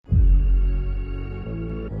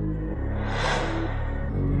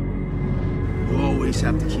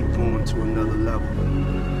just have to keep going to another level.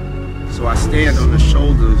 So I stand on the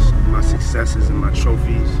shoulders of my successes and my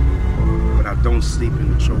trophies, but I don't sleep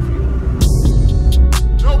in the trophy room.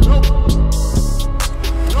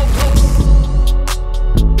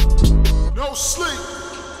 No sleep.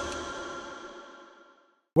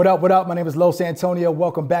 What up, what up? My name is Los Antonio.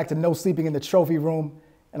 Welcome back to No Sleeping in the Trophy Room.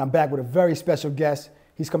 And I'm back with a very special guest.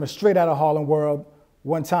 He's coming straight out of Harlem World.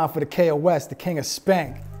 One time for the KOS, the king of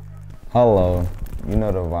Spank. Hello, you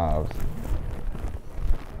know the vibes.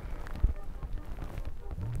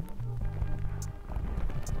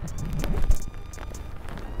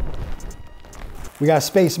 We got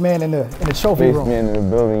Spaceman in the trophy room. Spaceman in the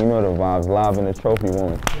building, you know the vibes. Live in the trophy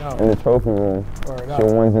room. Yo. In the trophy room. It's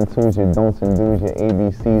your ones and twos, your don'ts and do's, your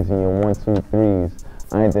ABCs and your 1, 2, 3s.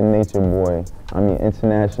 I ain't the nature boy. I'm your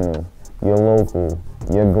international, your local,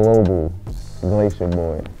 your global, Glacier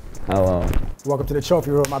boy. Hello. Welcome to the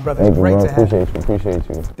trophy room, my brother. Thank you, Great bro. to have you. Appreciate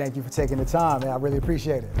you. Thank you for taking the time, man. I really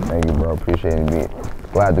appreciate it. Thank you, bro. Appreciate it.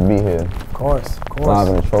 Glad to be here. Of course. Live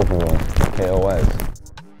in the trophy room, KOS.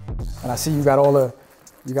 And I see you got all the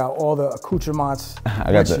accoutrements.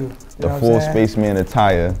 I got the full Spaceman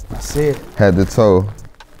attire. I see it. Head to toe.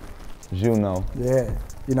 As you know. Yeah.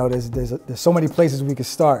 You know, there's so many places we could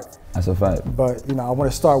start. That's a fact. But you know, I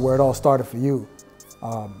want to start where it all started for you.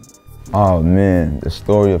 Oh man, the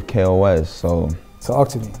story of KOS. So talk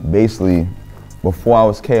to me. Basically, before I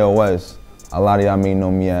was KOS, a lot of y'all may know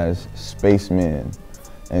me as Spaceman.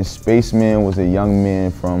 And Spaceman was a young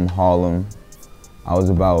man from Harlem. I was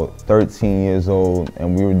about 13 years old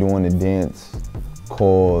and we were doing a dance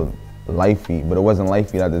called Lifey, but it wasn't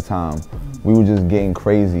Lifey at the time. We were just getting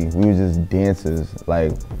crazy. We were just dancers.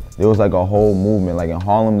 Like, there was like a whole movement. Like in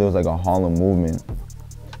Harlem, there was like a Harlem movement.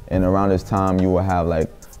 And around this time, you will have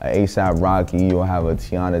like a ASAP Rocky, you'll have a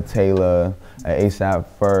Tiana Taylor, a ASAP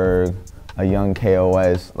Ferg, a young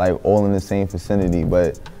KOS, like all in the same vicinity,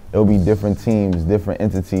 but it'll be different teams, different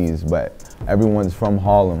entities, but everyone's from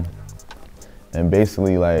Harlem. And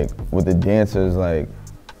basically, like, with the dancers, like,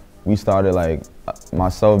 we started, like,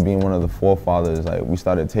 myself being one of the forefathers, like, we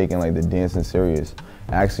started taking, like, the dancing serious.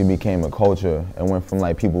 It actually became a culture. It went from,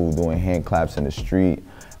 like, people doing hand claps in the street,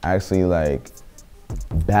 actually, like,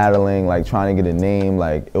 battling, like, trying to get a name.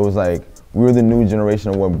 Like, it was, like, we were the new generation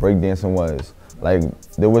of what breakdancing was. Like,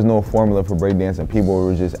 there was no formula for breakdancing. People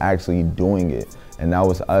were just actually doing it. And that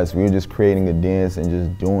was us. We were just creating a dance and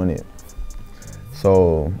just doing it.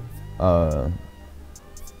 So,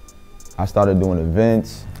 I started doing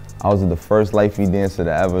events. I was the first Lifey dancer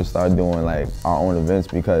to ever start doing like our own events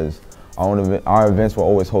because our events were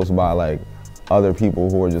always hosted by like other people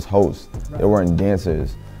who were just hosts. Right. They weren't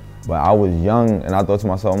dancers. But I was young and I thought to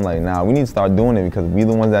myself, I'm like, nah, we need to start doing it because we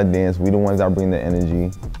the ones that dance, we the ones that bring the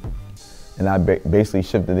energy. And I basically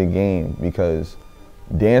shifted the game because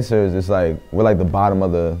dancers, it's like, we're like the bottom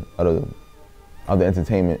of the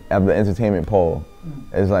entertainment pole.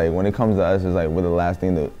 It's like, when it comes to us, it's like we're the last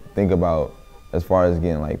thing to think about as far as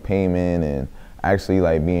getting like payment and actually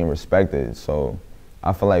like being respected. So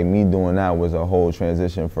I feel like me doing that was a whole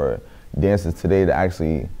transition for dancers today to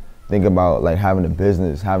actually think about like having a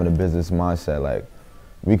business mindset. Like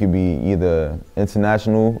we could be either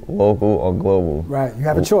international, local, or global. Right, you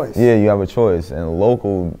have a choice. Yeah, you have a choice. And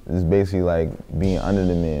local is basically like being under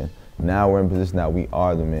the man. Now we're in a position that we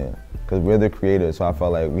are the man because we're the creators. So I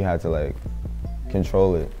felt like we had to like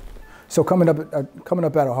control it. So coming up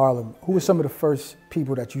out of Harlem, who were some of the first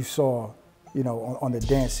people that you saw, you know, on the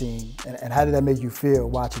dance scene, and how did that make you feel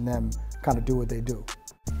watching them kind of do what they do?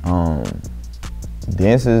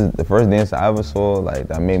 Dances, the first dance I ever saw, like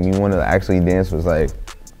that made me want to actually dance was like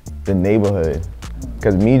the neighborhood.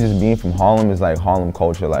 Cause me just being from Harlem is like Harlem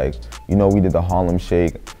culture. Like, you know, we did the Harlem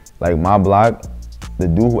Shake. Like my block, the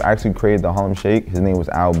dude who actually created the Harlem Shake, his name was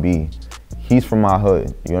Al B. He's from my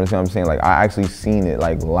hood, you understand what I'm saying? Like I actually seen it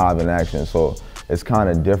like live in action, so it's kind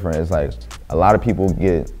of different. It's like a lot of people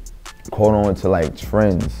get caught on to like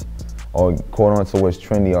trends or caught on to what's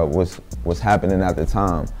trendy or what's happening at the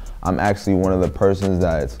time. I'm actually one of the persons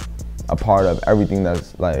that's a part of everything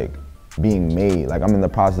that's like being made. Like I'm in the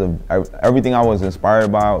process of, everything I was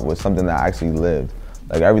inspired by was something that I actually lived.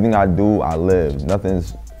 Like everything I do, I live.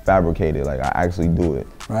 Nothing's fabricated, like I actually do it.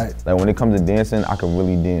 Right. Like when it comes to dancing, I can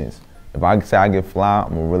really dance. If I say I get fly,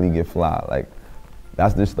 I'm gonna really get fly. Like,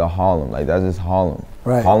 that's just the Harlem. Like, that's just Harlem.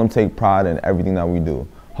 Right. Harlem take pride in everything that we do.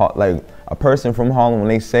 Like, a person from Harlem, when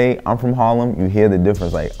they say, I'm from Harlem, you hear the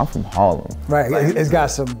difference. Like, I'm from Harlem. Right, like, it's got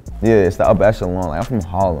some... Yeah, it's the upper echelon. Like, I'm from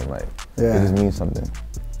Harlem. Like, yeah. It just means something.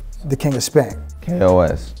 The king of Spank.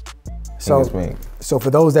 KOS. So, Spank. So for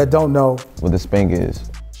those that don't know... What the Spank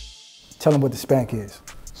is. Tell them what the Spank is.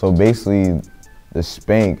 So basically, the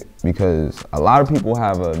spank, because a lot of people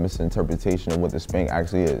have a misinterpretation of what the spank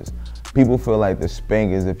actually is. People feel like the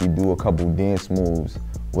spank is if you do a couple dance moves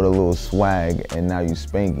with a little swag and now you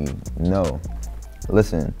spanky. No.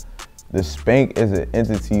 Listen, the spank is an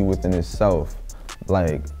entity within itself.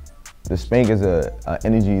 Like, the spank is a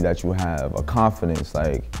energy that you have, a confidence.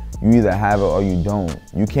 Like, you either have it or you don't.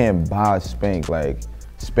 You can't buy a spank. Like,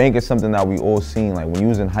 spank is something that we all seen. Like, when you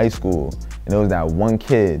was in high school and there was that one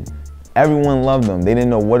kid, everyone loved him. They didn't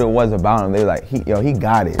know what it was about him. They were like, he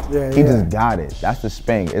got it. He just got it. That's the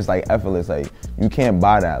spank. It's like effortless. Like, you can't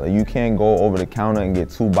buy that. Like, you can't go over the counter and get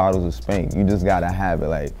 2 bottles of spank. You just gotta have it.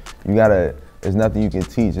 Like, you gotta, there's nothing you can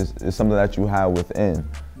teach. It's something that you have within.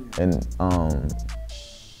 And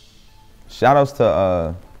shout outs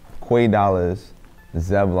to Quay Dollars,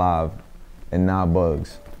 Zev Live, and Nah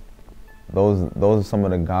Bugs. Those are some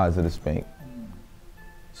of the gods of the spank.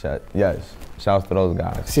 Yes, shouts to those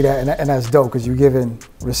guys. See that, and that's dope because you're giving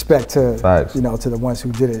respect to, Facts. you know, to the ones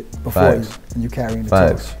who did it before you, and you carrying the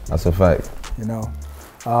torch. That's a fact. You know,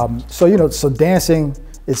 so dancing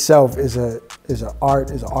itself is an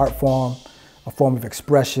art form, a form of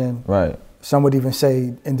expression. Right. Some would even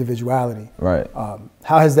say individuality. Right.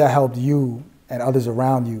 How has that helped you and others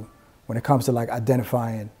around you when it comes to like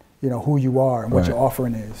identifying, you know, who you are and what your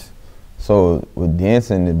offering is? So with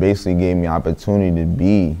dancing, it basically gave me opportunity to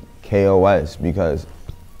be KOS, because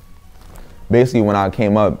basically when I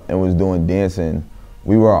came up and was doing dancing,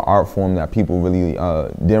 we were an art form that people really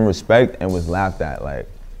didn't respect and was laughed at. Like,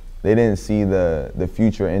 they didn't see the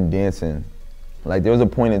future in dancing. Like, there was a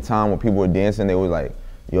point in time when people were dancing, they were like,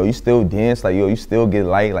 yo, you still dance? Like, yo, you still get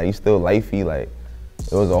light? Like, you still lifey? Like,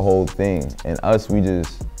 it was a whole thing. And us, we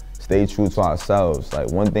just stayed true to ourselves.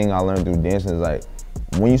 Like, one thing I learned through dancing is like,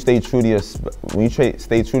 when you stay true to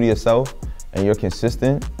stay true to yourself and you're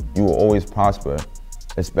consistent, you will always prosper,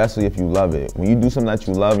 especially if you love it. When you do something that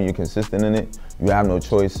you love and you're consistent in it, you have no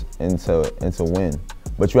choice to win.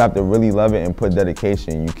 But you have to really love it and put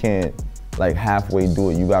dedication. You can't like halfway do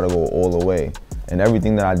it. You gotta go all the way. And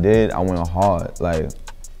everything that I did, I went hard. Like,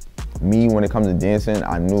 me, when it comes to dancing,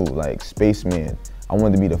 I knew, like, Spaceman, I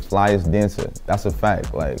wanted to be the flyest dancer. That's a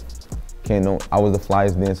fact. Like, I was the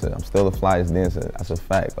flyest dancer. I'm still the flyest dancer. That's a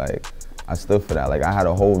fact. Like, I stood for that. Like, I had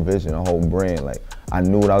a whole vision, a whole brand. Like, I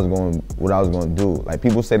knew what I was going to do. Like,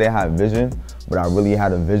 people say they have vision, but I really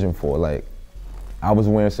had a vision for it. Like, I was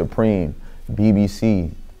wearing Supreme,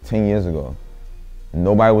 BBC 10 years ago.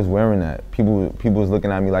 Nobody was wearing that. People was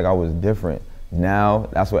looking at me like I was different. Now,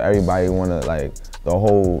 that's what everybody wanna, like, the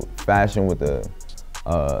whole fashion with the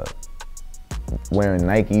wearing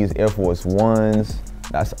Nikes, Air Force Ones.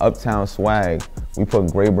 That's Uptown swag. We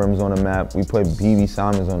put Grey Brims on the map. We put BB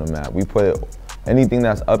Simons on the map. We put anything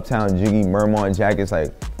that's Uptown, Jiggy, Mermont jackets.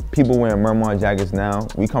 Like, people wearing Mermont jackets now,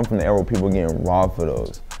 we come from the era where people getting robbed for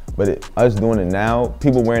those. But us doing it now,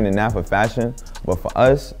 people wearing it now for fashion, but for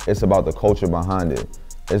us, it's about the culture behind it.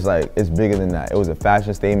 It's like, it's bigger than that. It was a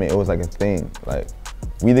fashion statement. It was like a thing. Like,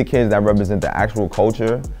 we the kids that represent the actual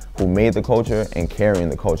culture, who made the culture and carrying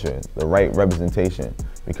the culture, the right representation.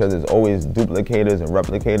 Because there's always duplicators and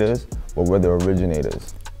replicators, but we're the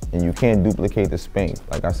originators. And you can't duplicate the spank.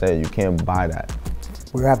 Like I said, you can't buy that.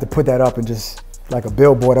 We're gonna have to put that up and just, like a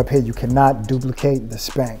billboard up here, you cannot duplicate the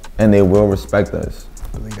spank. And they will respect us.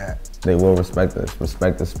 Believe that. They will respect us,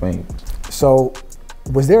 respect the spank. So,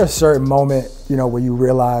 was there a certain moment, you know, where you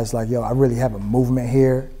realized, like, yo, I really have a movement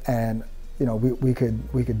here, and, you know, we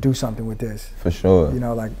could do something with this? For sure. You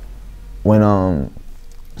know, like, when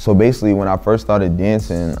so basically when I first started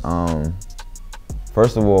dancing,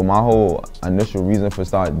 first of all, my whole initial reason for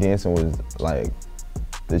starting dancing was like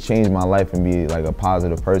to change my life and be like a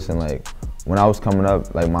positive person. Like, when I was coming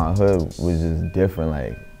up, like, my hood was just different,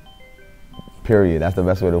 like, period. That's the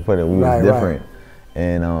best way to put it. We was different.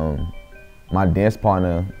 And my dance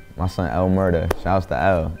partner, my son El Murder, shouts to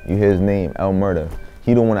El. You hear his name, El Murder.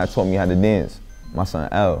 He the one that taught me how to dance, my son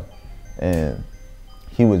El. And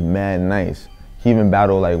he was mad nice. He even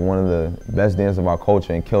battled like one of the best dancers of our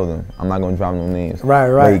culture and killed him. I'm not gonna drop no names.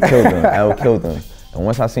 Right. But he killed him, El killed him. And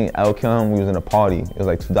once I seen El kill him, we was in a party. It was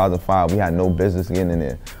like 2005, we had no business getting in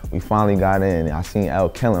there. We finally got in and I seen El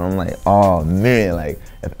kill him. I'm like, oh man, like,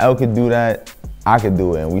 if El could do that, I could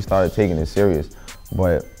do it. And we started taking it serious.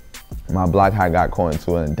 But my block had got caught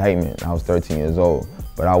into an indictment. I was 13 years old,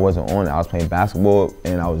 but I wasn't on it. I was playing basketball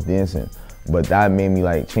and I was dancing. But that made me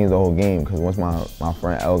like change the whole game, because once my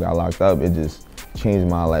friend El got locked up, it just changed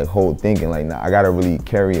my like whole thinking. Like, nah, I gotta really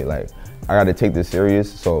carry it. Like, I gotta take this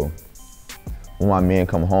serious. So when my man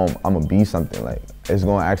come home, I'ma be something. Like, it's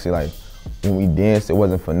gonna actually, like, when we danced, it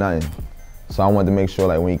wasn't for nothing. So I wanted to make sure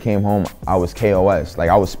like when he came home, I was KOS. Like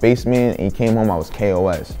I was Spaceman and he came home, I was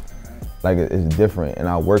KOS. Like it's different and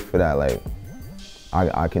I worked for that. Like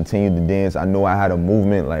I continued to dance. I knew I had a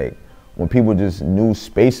movement. Like when people just knew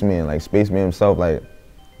Spaceman, like Spaceman himself, like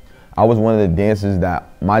I was one of the dancers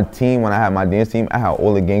that my team, when I had my dance team, I had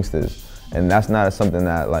all the gangsters. And that's not something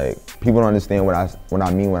that like, people don't understand what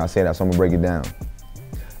I mean when I say that, so I'm gonna break it down.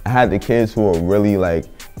 I had the kids who are really like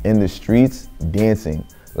in the streets dancing.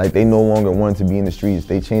 Like they no longer wanted to be in the streets.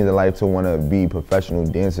 They changed their life to want to be professional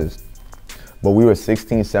dancers. But we were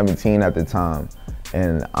 16, 17 at the time.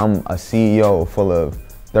 And I'm a CEO full of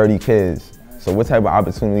 30 kids. So what type of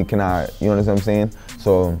opportunity can I, you know what I'm saying?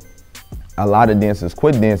 So a lot of dancers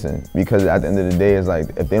quit dancing because at the end of the day, it's like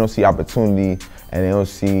if they don't see opportunity and they don't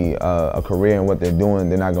see a career in what they're doing,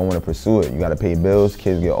 they're not gonna wanna pursue it. You gotta pay bills,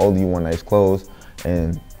 kids get older, you want nice clothes,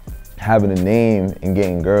 and having a name and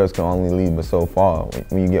getting girls can only lead but so far.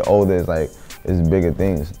 When you get older, it's bigger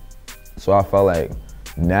things. So I felt like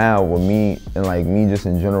now with me and like me just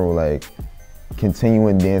in general, like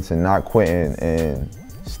continuing dancing, not quitting and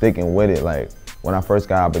sticking with it. Like when I first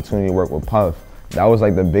got opportunity to work with Puff, that was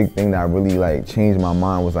like the big thing that really like changed my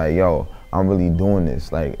mind, was like, yo, I'm really doing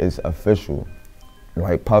this. Like it's official.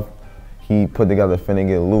 Like Puff, he put together Finna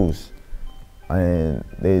Get Loose, and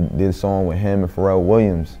they did a song with him and Pharrell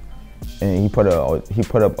Williams, and he put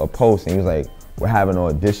up a post and he was like, we're having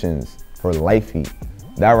auditions for Life Heat.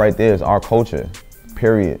 That right there is our culture,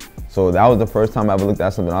 period. So that was the first time I ever looked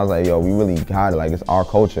at something. I was like, yo, we really got it. Like it's our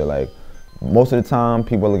culture. Like most of the time,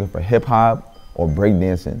 people are looking for hip hop or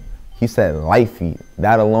breakdancing. He said Life Heat.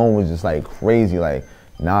 That alone was just like crazy. Like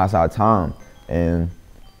now it's our time, and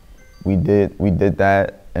we did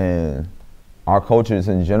that, and our cultures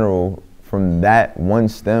in general from that one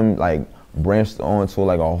stem like branched onto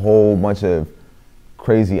like a whole bunch of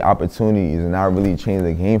crazy opportunities, and that really changed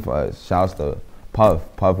the game for us. Shouts to Puff.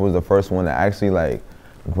 Puff was the first one to actually like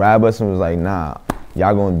grab us and was like, nah,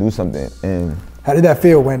 y'all gonna do something. And how did that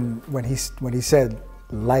feel when he said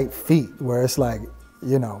Light Feet, where it's like,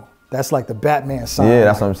 you know, that's like the Batman sign? Yeah,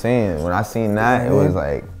 that's like, what I'm saying. When I seen that, it was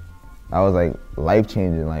like, I was like life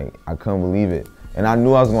changing. Like I couldn't believe it. And I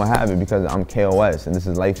knew I was gonna have it because I'm KOS and this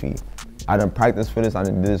is Life Heat. I done practiced for this, I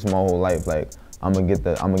done did this my whole life. Like I'm gonna get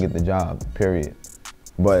the job, period.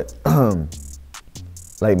 But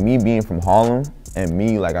like me being from Harlem and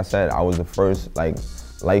me, like I said, I was the first like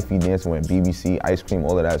Life Heat dancer with BBC, Ice Cream,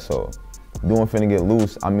 all of that. So doing Finna Get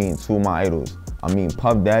Loose, I mean two of my idols. I mean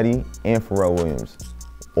Puff Daddy and Pharrell Williams.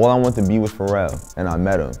 All I wanted to be was Pharrell, and I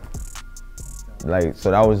met him. Like,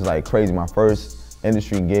 so that was like crazy. My first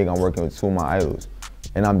industry gig, I'm working with two of my idols,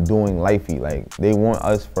 and I'm doing Life Heat. Like, they want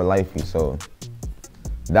us for Life Heat, so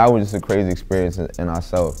that was just a crazy experience in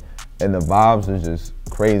ourselves. And the vibes was just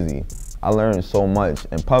crazy. I learned so much,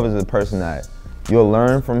 and Puff is a person that you'll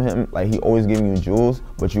learn from him. Like, he always giving you jewels,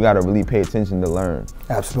 but you gotta really pay attention to learn.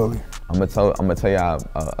 Absolutely. I'm gonna tell y'all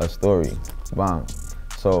a story. Bomb.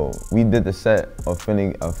 So we did the set of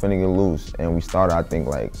Finna Get Loose, and we started, I think,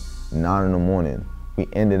 like 9 in the morning. We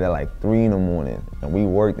ended at like 3 in the morning, and we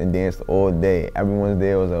worked and danced all day. Everyone's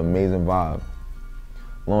there. It was an amazing vibe.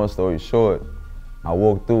 Long story short, I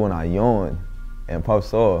walked through and I yawned, and Puff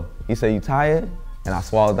saw. He said, "You tired?" And I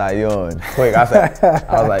swallowed that yawn quick. I was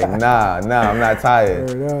like, nah, I'm not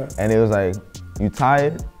tired. And it was like, "You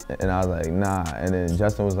tired?" And I was like, "Nah." And then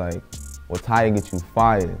Justin was like, "Well, tired get you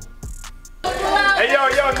fired." Hey, yo,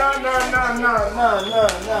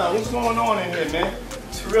 nah. What's going on in here, man?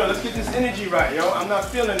 For real, let's get this energy right, yo. I'm not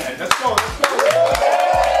feeling that. Let's go.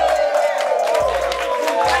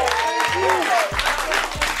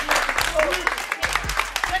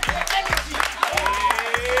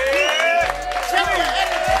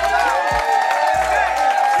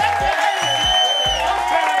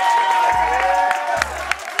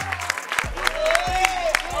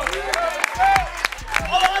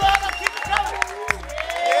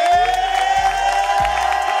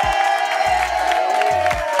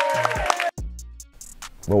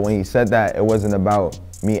 But when he said that, it wasn't about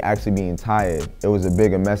me actually being tired. It was a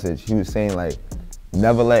bigger message. He was saying like,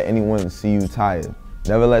 never let anyone see you tired.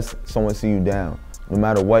 Never let someone see you down. No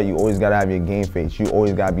matter what, you always gotta have your game face. You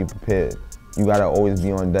always gotta be prepared. You gotta always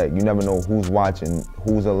be on deck. You never know who's watching,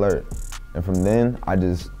 who's alert. And from then, I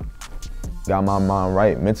just got my mind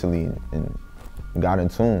right mentally and got in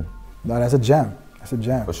tune. No, that's a gem. That's a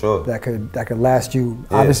gem. For sure. That could last you,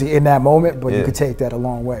 obviously, in that moment, but you could take that a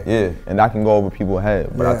long way. Yeah, and that can go over people's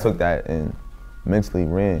head. But I took that and mentally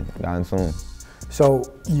got in tune. So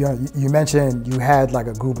you mentioned you had like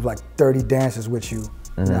a group of like 30 dancers with you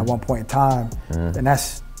at one point in time, and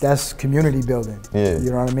that's community building. Yeah.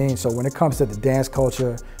 You know what I mean? So when it comes to the dance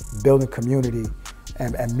culture, building community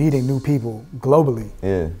and meeting new people globally.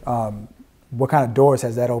 Yeah. What kind of doors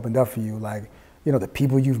has that opened up for you? Like, you know, the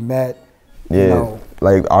people you've met. Yeah. You know.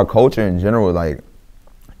 Like our culture in general, like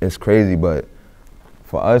it's crazy, but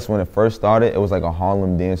for us when it first started, it was like a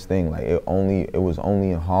Harlem dance thing. Like it was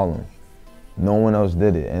only in Harlem. No one else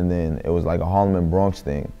did it. And then it was like a Harlem and Bronx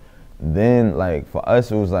thing. Then like for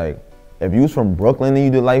us, it was like, if you was from Brooklyn and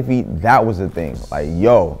you did Life Beat, that was the thing. Like,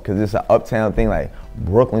 yo, cause it's an uptown thing, like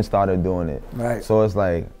Brooklyn started doing it. Right. So it's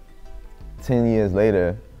like 10 years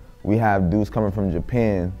later, we have dudes coming from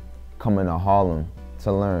Japan coming to Harlem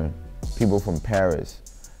to learn. People from Paris.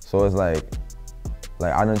 So it's like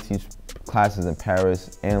I done teach classes in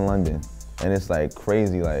Paris and London. And it's like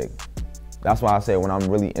crazy, like, that's why I say when I'm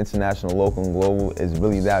really international, local, and global, it's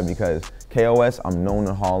really that, because KOS, I'm known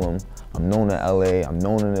in Harlem, I'm known in LA, I'm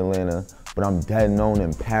known in Atlanta, but I'm dead known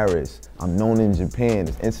in Paris, I'm known in Japan.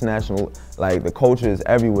 It's international, like the culture is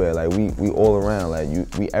everywhere, like we all around, like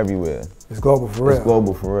we everywhere. It's global for real. It's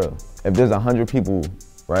global for real. If there's 100 people,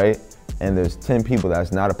 right, and there's 10 people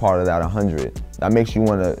that's not a part of that 100, that makes you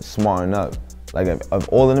want to smarten up. Like if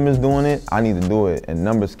all of them is doing it, I need to do it, and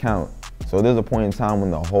numbers count. So there's a point in time when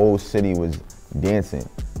the whole city was dancing.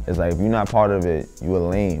 It's like, if you're not part of it, you a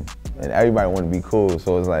lame. And everybody want to be cool,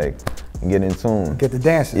 so it's like, get in tune. Get the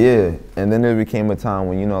dancing. Yeah, and then there became a time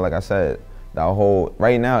when, you know, like I said, that whole,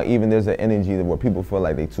 right now, even there's an energy where people feel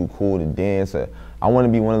like they too cool to dance. Or I want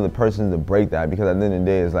to be one of the persons to break that, because at the end of the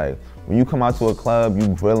day, it's like, when you come out to a club, you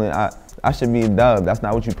grilling, I should be a dub. That's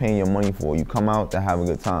not what you're paying your money for. You come out to have a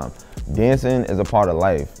good time. Dancing is a part of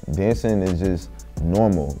life. Dancing is just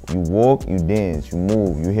normal. You walk, you dance, you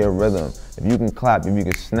move, you hear rhythm. If you can clap, if you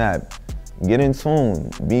can snap, get in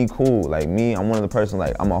tune, be cool. Like me, I'm one of the person,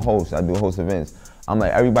 like I'm a host, I do host events. I'm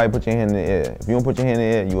like, everybody put your hand in the air. If you don't put your hand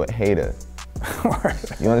in the air, you a hater.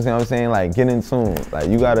 You understand what I'm saying? Like, get in tune. Like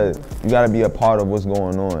you gotta be a part of what's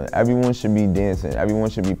going on. Everyone should be dancing,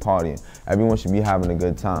 everyone should be partying, everyone should be having a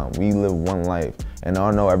good time. We live one life. And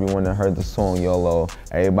I know everyone that heard the song YOLO,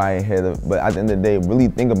 everybody heard it, but at the end of the day, really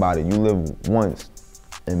think about it. You live once.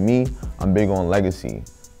 And me, I'm big on legacy.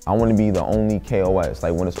 I want to be the only KOS.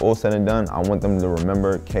 Like when it's all said and done, I want them to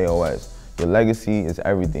remember KOS. Your legacy is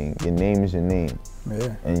everything. Your name is your name.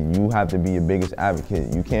 Yeah. And you have to be your biggest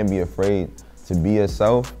advocate. You can't be afraid to be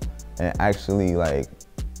yourself and actually like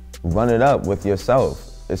run it up with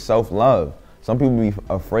yourself. It's self-love. Some people be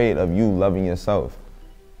afraid of you loving yourself.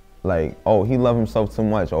 Like, oh, he loved himself too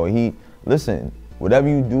much, or listen, whatever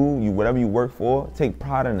you do, whatever you work for, take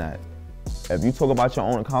pride in that. If you talk about your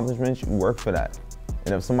own accomplishments, you work for that.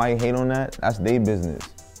 And if somebody hate on that, that's their business.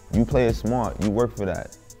 You play it smart, you work for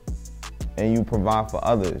that. And you provide for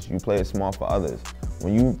others, you play it smart for others.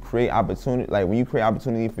 When you create opportunity, like when you create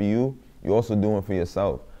opportunity for you, you're also doing it for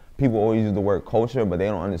yourself. People always use the word culture, but they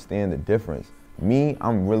don't understand the difference. Me,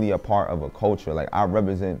 I'm really a part of a culture. Like I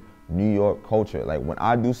represent New York culture. Like when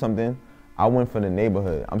I do something, I went for the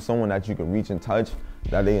neighborhood. I'm someone that you can reach and touch,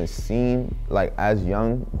 that they have seen like as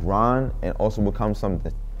young, grind, and also become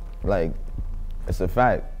something. Like, it's a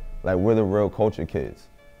fact. Like we're the real culture kids.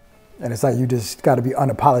 And it's like you just got to be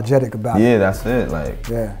unapologetic about it. Yeah, that's it. Like,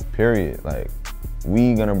 yeah. Period. Like,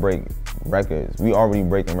 we gonna break records. We already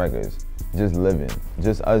breaking records. Just living.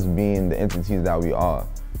 Just us being the entities that we are.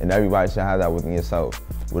 And everybody should have that within yourself.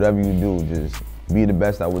 Whatever you do, just be the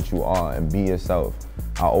best at what you are and be yourself.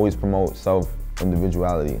 I always promote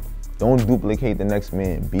self-individuality. Don't duplicate the next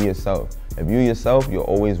man, be yourself. If you're yourself, you'll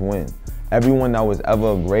always win. Everyone that was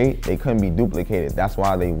ever great, they couldn't be duplicated. That's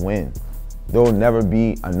why they win. There'll never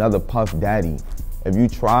be another Puff Daddy. If you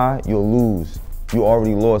try, you'll lose. You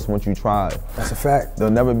already lost once you tried. That's a fact.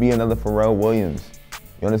 There'll never be another Pharrell Williams.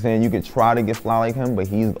 You understand? You could try to get fly like him, but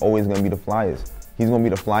he's always gonna be the flyest. He's gonna be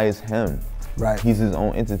the flyest him. Right. He's his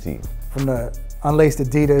own entity. From the unlaced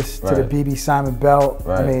Adidas to the BB Simon belt,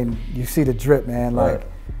 I mean, you see the drip, man. Like,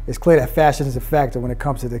 it's clear that fashion is a factor when it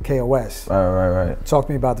comes to the KOS. Right. Talk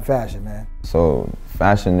to me about the fashion, man. So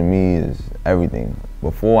fashion to me is everything.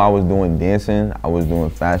 Before I was doing dancing, I was doing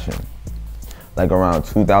fashion. Like around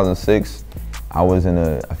 2006, I was in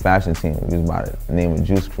a fashion team. We was by the name of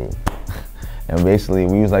Juice Crew. And basically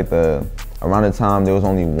we was like around the time there was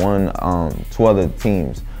only two other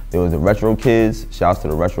teams. There was the Retro Kids, shouts to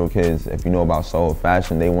the Retro Kids. If you know about Soho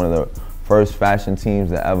Fashion, they one of the first fashion teams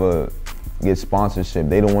that ever get sponsorship.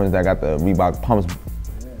 They the ones that got the Reebok pumps.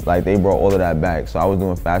 Like they brought all of that back. So I was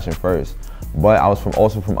doing fashion first. But I was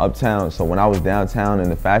also from uptown. So when I was downtown in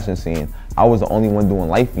the fashion scene, I was the only one doing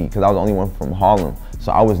Life Beat because I was the only one from Harlem.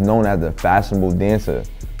 So I was known as the fashionable dancer.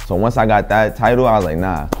 So once I got that title, I was like,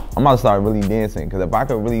 nah, I'm about to start really dancing. Because if I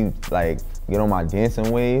could really like get on my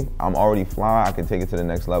dancing wave, I'm already fly, I can take it to the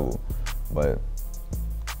next level. But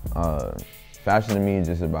fashion to me is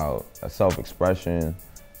just about a self-expression.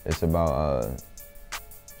 It's about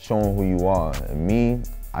showing who you are. And me,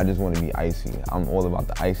 I just want to be icy. I'm all about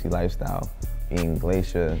the icy lifestyle. Being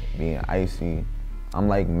Glacier, being icy. I'm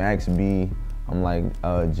like Max B, I'm like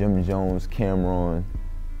Jim Jones, Cameron.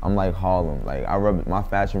 I'm like Harlem. Like my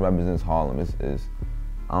fashion represents Harlem. It's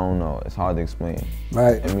I don't know, it's hard to explain.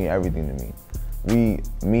 Right. It means everything to me.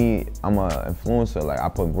 I'm an influencer. Like I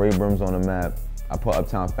put Grey Brims on the map. I put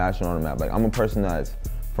Uptown Fashion on the map. Like I'm a person that's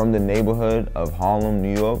from the neighborhood of Harlem,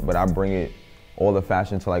 New York, but I bring it, all the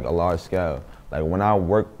fashion to like a large scale. Like when I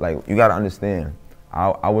work, like you gotta understand,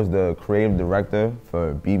 I was the creative director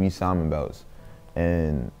for BB Simon belts.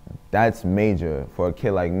 And that's major for a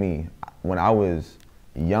kid like me. When I was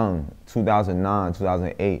young, 2009,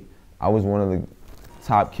 2008, I was one of the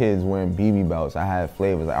top kids wearing BB belts. I had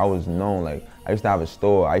flavors. Like I was known. Like I used to have a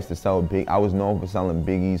store. I used to sell I was known for selling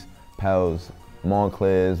Biggies, Pels,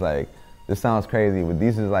 Montclairs. Like this sounds crazy, but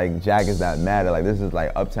these is like jackets that matter. Like this is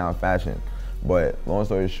like Uptown fashion. But long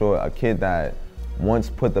story short, a kid that once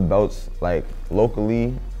put the belts like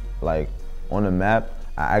locally, like on the map,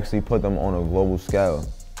 I actually put them on a global scale.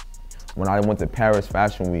 When I went to Paris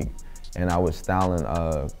Fashion Week and I was styling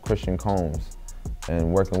Christian Combs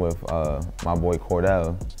and working with my boy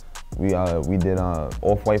Cordell, we did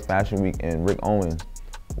Off-White Fashion Week and Rick Owen.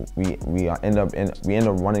 We end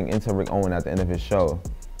up running into Rick Owen at the end of his show.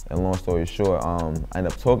 And long story short, I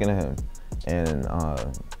ended up talking to him, and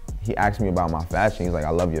he asked me about my fashion. He's like,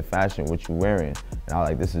 "I love your fashion. What you wearing?" And I was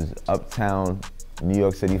like, "This is Uptown New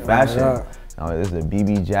York City fashion." Right. This is a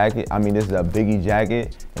BB jacket. I mean, this is a Biggie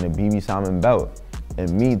jacket and a BB Simon belt.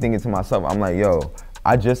 And me thinking to myself, I'm like, yo,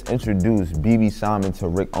 I just introduced BB Simon to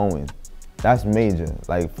Rick Owen. That's major.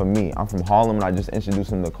 Like for me, I'm from Harlem and I just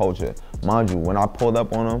introduced him to culture. Mind you, when I pulled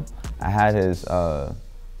up on him, I had his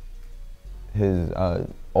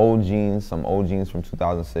old jeans, some old jeans from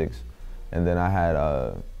 2006, and then I had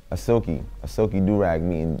a silky do-rag.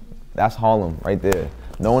 Meaning that's Harlem right there.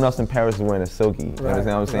 No one else in Paris is wearing a silky. You understand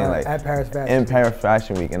what I'm saying? Right. Like At Paris Fashion in Week. Paris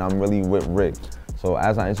Fashion Week, and I'm really with Rick. So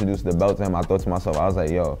as I introduced the belt to him, I thought to myself, I was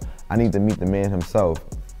like, yo, I need to meet the man himself.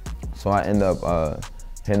 So I end up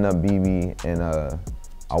hitting up BB, and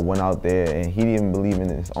I went out there, and he didn't believe in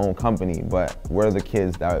his own company, but we're the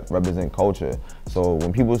kids that represent culture. So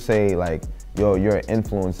when people say like, yo, you're an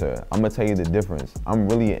influencer, I'm gonna tell you the difference. I'm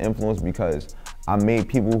really an influence because I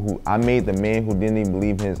made the man who didn't even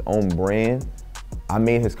believe in his own brand, I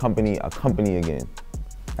made his company a company again.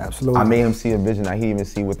 Absolutely. I made him see a vision that he didn't even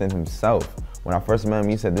see within himself. When I first met him,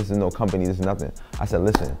 he said, this is no company, this is nothing. I said,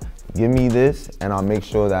 listen, give me this and I'll make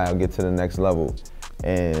sure that I'll get to the next level.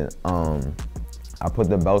 And I put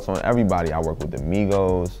the belts on everybody. I work with the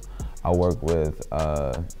Migos, I work with,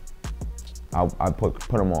 I put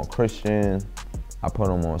them on Christian, I put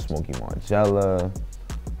them on Smokey Margiela,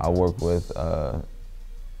 I work with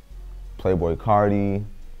Playboy Cardi,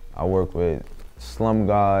 I work with Slum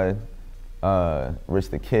God, Rich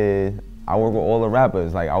the Kid. I work with all the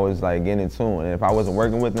rappers. Like I was like getting in tune, and if I wasn't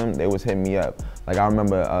working with them, they was hitting me up. Like I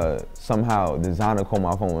remember somehow Designer called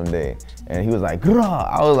my phone one day, and he was like, "Grah."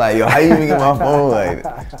 I was like, "Yo, how you even get my phone?" Like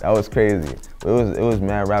that was crazy. It was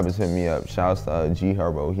mad rappers hitting me up. Shouts to G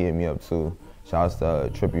Herbo, he hit me up too. Shouts to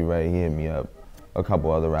Trippie Ray, he hit me up. A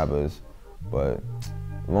couple other rappers, but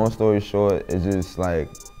long story short, it's just like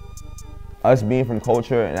us being from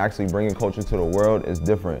culture and actually bringing culture to the world is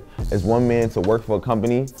different. It's one man to work for a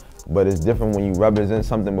company, but it's different when you represent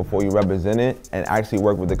something before you represent it and actually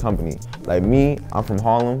work with the company. Like me, I'm from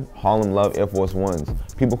Harlem. Harlem love Air Force Ones.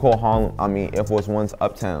 People call Air Force Ones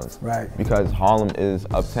Uptowns. Right. Because Harlem is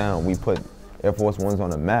Uptown. We put Air Force Ones on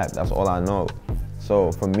the map. That's all I know.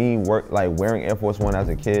 So for me, wearing Air Force One as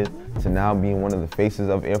a kid to now being one of the faces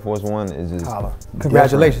of Air Force One is just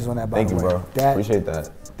Congratulations on that, by Thank the you, way. bro. Appreciate that.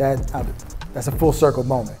 That's a full circle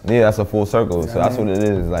moment. Yeah, that's a full circle. Yeah, So that's what it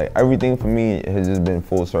is. Like everything for me has just been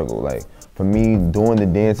full circle. Like for me, doing the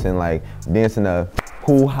dancing, like dancing a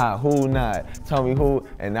who hot, who not, tell me who,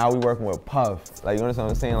 and now we working with Puff. Like you understand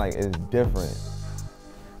what I'm saying? Like it's different.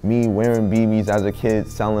 Me wearing BBs as a kid,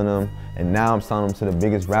 selling them, and now I'm selling them to the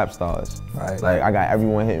biggest rap stars. Right. Like I got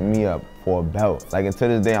everyone hitting me up for a belt. Like until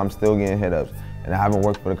this day, I'm still getting hit ups, and I haven't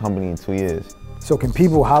worked for the company in 2 years. So can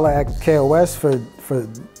people holler at KOS for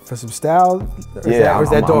some style? Yeah,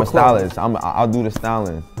 I'm a closed? stylist. I'll do the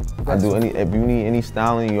styling. If you need any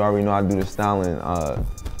styling, you already know I do the styling.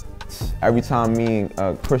 Every time me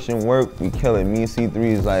and Christian work, we kill it. Me and C3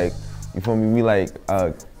 is like, you feel me? We like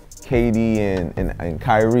KD and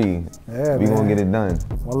Kyrie. Yeah, we man. gonna get it done.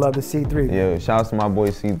 One love to C3. Yeah, shout out to my boy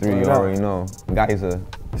C3, you already know. Geyser.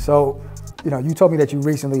 So, you told me that you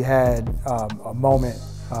recently had a moment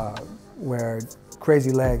where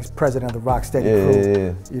Crazy Legs, president of the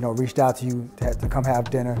Rocksteady crew, reached out to you to come have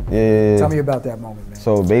dinner. Yeah. Tell me about that moment, man.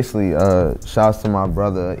 So basically, shouts to my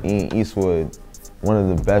brother Ian Eastwood, one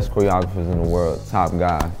of the best choreographers in the world, top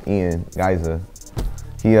guy, Ian Geyser.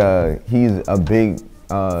 He's a big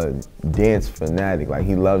dance fanatic. Like,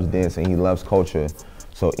 he loves dancing, he loves culture.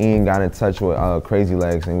 So Ian got in touch with Crazy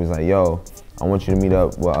Legs and he was like, yo, I want you to meet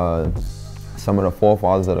up with some of the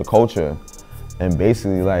forefathers of the culture. And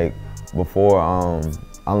basically, like, before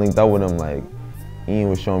I linked up with him, like, Ian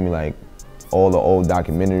was showing me like all the old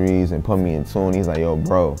documentaries and put me in tune. He's like, yo,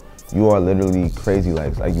 bro, you are literally Crazy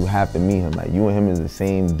Legs. Like, you have to meet him. Like, you and him is the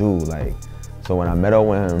same dude. Like, so when I met up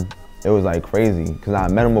with him, it was like crazy. Cause I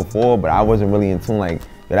met him before, but I wasn't really in tune. Like,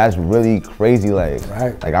 yo, that's really Crazy Legs.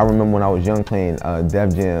 Right. Like, I remember when I was young playing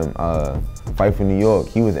Def Jam, Fight for New York.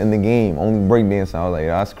 He was in the game, only breakdancing. I was like,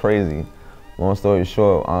 that's crazy. Long story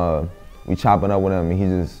short, we chopping up with him and he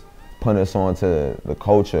just putting us on to the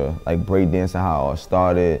culture, like breakdancing, how it all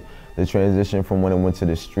started, the transition from when it went to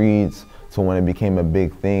the streets to when it became a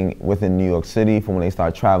big thing within New York City, from when they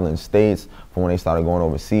started traveling states, from when they started going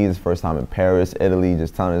overseas, first time in Paris, Italy,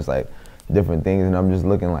 just telling us like different things. And I'm just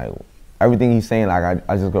looking like, everything he's saying, like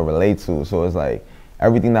I just go relate to. So it's like,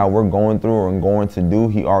 everything that we're going through and going to do,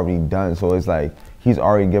 he already done. So it's like, he's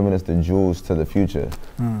already giving us the jewels to the future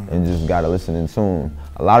and just gotta listen in tune.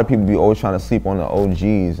 A lot of people be always trying to sleep on the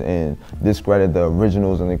OGs and discredit the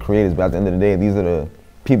originals and the creators, but at the end of the day, these are the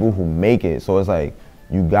people who make it. So it's like,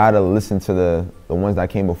 you gotta listen to the ones that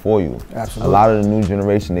came before you. Absolutely. A lot of the new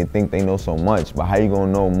generation, they think they know so much, but how you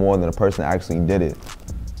gonna know more than a person that actually did it?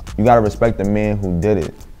 You gotta respect the man who did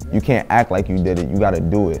it. You can't act like you did it, you gotta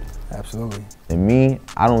do it. Absolutely. And me,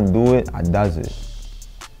 I don't do it, I does it.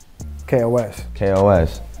 KOS.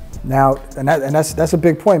 KOS. Now, and that's a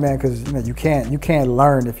big point, man, because you can't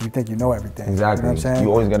learn if you think you know everything. Exactly. You know what I'm saying?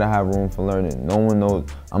 You always gotta have room for learning. No one knows.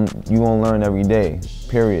 You gonna learn every day,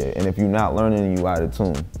 period. And if you're not learning, you out of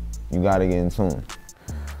tune. You gotta get in tune.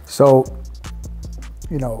 So,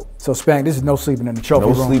 so Spank, this is No Sleeping in the Trophy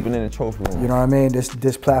Room. No sleeping in the trophy room. You know what I mean?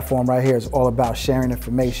 This platform right here is all about sharing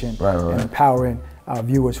information and empowering our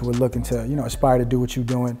viewers who are looking to, aspire to do what you're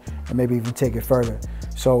doing and maybe even take it further.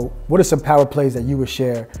 So what are some power plays that you would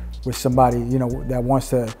share with somebody, that wants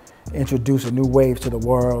to introduce a new wave to the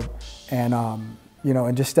world and,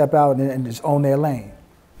 and just step out and just own their lane?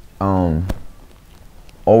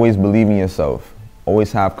 Always believe in yourself.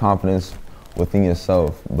 Always have confidence within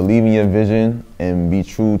yourself. Believe in your vision and be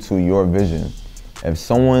true to your vision. If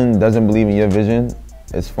someone doesn't believe in your vision,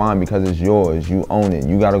 it's fine because it's yours. You own it.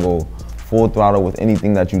 You gotta go full throttle with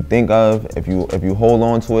anything that you think of. If you hold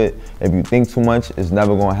on to it, if you think too much, it's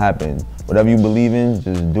never gonna happen. Whatever you believe in,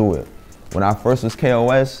 just do it. When I first was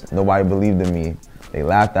KOS, nobody believed in me. They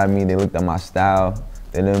laughed at me, they looked at my style,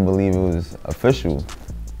 they didn't believe it was official.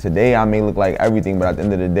 Today I may look like everything, but at the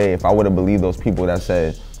end of the day, if I would've believed those people that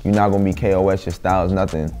said, you're not gonna be KOS, your style is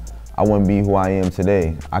nothing, I wouldn't be who I am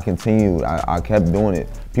today. I continued, I kept doing it.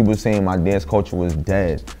 People saying my dance culture was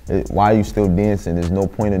dead. Why are you still dancing? There's no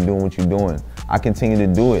point in doing what you're doing. I continue to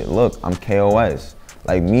do it. Look, I'm KOS.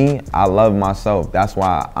 Like me, I love myself. That's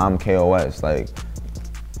why I'm KOS. Like,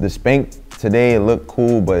 the Spank today, it looked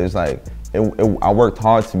cool, but it's like, I worked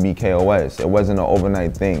hard to be KOS. It wasn't an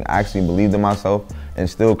overnight thing. I actually believed in myself and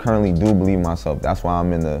still currently do believe in myself. That's why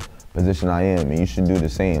I'm in the position I am, and you should do the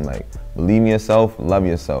same. Like, believe in yourself, love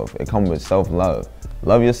yourself. It comes with self-love.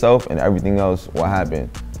 Love yourself and everything else will happen.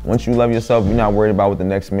 Once you love yourself, you're not worried about what the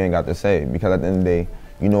next man got to say, because at the end of the day,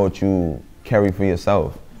 you know what you carry for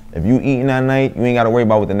yourself. If you eating that night, you ain't gotta worry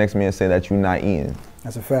about what the next man say that you're not eating.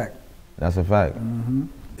 That's a fact. That's a fact. Mm-hmm.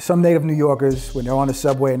 Some native New Yorkers, when they're on the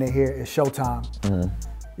subway and they hear it's showtime,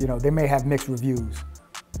 they may have mixed reviews.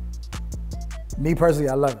 Me personally,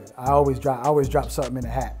 I love it. I always drop something in the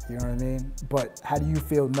hat, you know what I mean? But how do you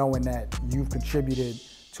feel knowing that you've contributed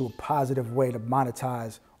to a positive way to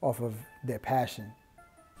monetize off of their passion?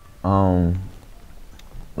 The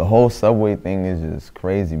whole subway thing is just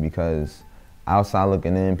crazy, because outside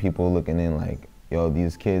looking in, people looking in like, yo,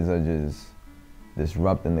 these kids are just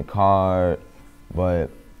disrupting the car. But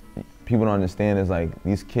people don't understand is like,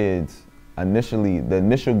 these kids, initially, the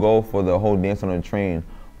initial goal for the whole Dance on the Train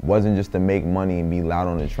wasn't just to make money and be loud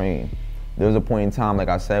on the train. There was a point in time, like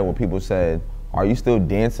I said, where people said, are you still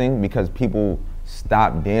dancing? Because people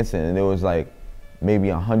stopped dancing, and there was like maybe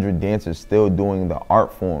 100 dancers still doing the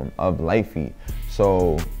art form of light feet.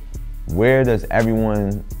 So where does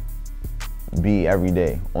everyone be every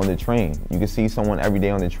day on the train. You can see someone every day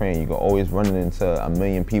on the train. You can always run into 1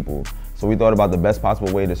 million people. So we thought about the best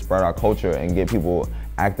possible way to spread our culture and get people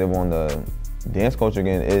active on the dance culture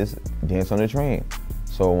again is dance on the train.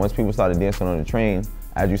 So once people started dancing on the train,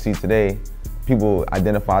 as you see today, people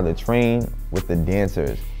identify the train with the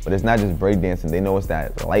dancers. But it's not just break dancing. They know it's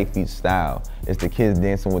that Light Feet style. It's the kids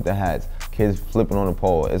dancing with the hats, kids flipping on the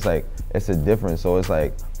pole. It's like, it's a difference. So it's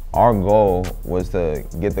like, our goal was to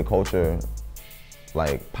get the culture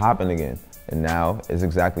like popping again. And now it's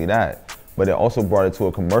exactly that. But it also brought it to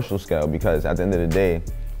a commercial scale because at the end of the day,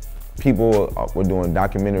 people were doing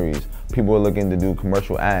documentaries. People were looking to do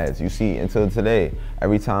commercial ads. You see, until today,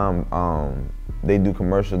 every time they do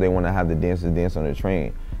commercials, they want to have the dancers dance on the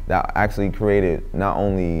train. That actually created not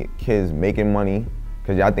only kids making money,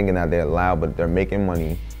 because y'all thinking that they're loud, but they're making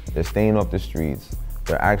money. They're staying off the streets.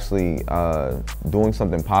 They're actually doing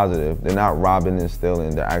something positive. They're not robbing and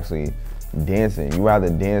stealing. They're actually dancing. You rather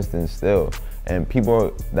dance than steal. And kids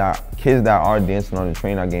that are dancing on the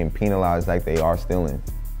train are getting penalized like they are stealing.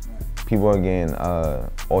 People are getting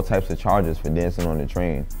all types of charges for dancing on the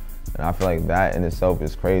train. And I feel like that in itself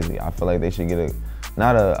is crazy. I feel like they should get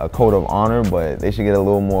not a code of honor, but they should get a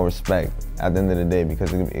little more respect at the end of the day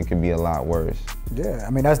because it could be a lot worse. Yeah, I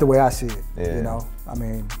mean, that's the way I see it, yeah. You know? I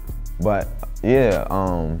mean. But yeah,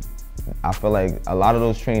 I feel like a lot of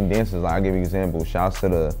those trained dancers, like I'll give you an example, shouts to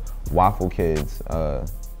the Waffle Kids,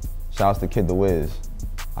 shouts to Kid the Wiz.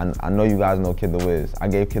 I know you guys know Kid the Wiz. I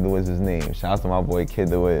gave Kid the Wiz his name. Shouts to my boy Kid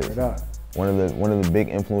the Wiz. One of the big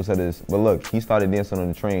influences of this. But look, he started dancing on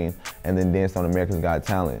the train and then danced on America's Got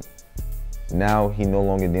Talent. Now he no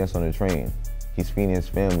longer dances on the train. He's feeding his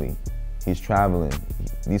family. He's traveling.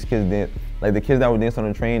 These kids dance, like the kids that were dancing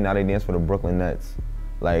on the train, now they dance for the Brooklyn Nets.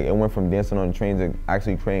 Like it went from dancing on the train to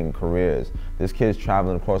actually creating careers. There's kids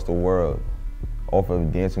traveling across the world off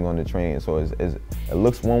of dancing on the train. So it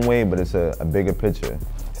looks one way, but it's a bigger picture.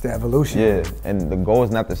 It's the evolution. Yeah, and the goal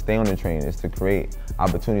is not to stay on the train, it's to create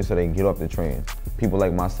opportunities so they can get off the train. People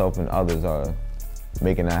like myself and others are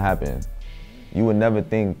making that happen. You would never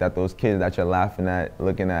think that those kids that you're laughing at,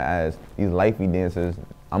 looking at as these Light Feet dancers,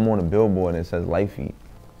 I'm on a billboard and it says Light Feet.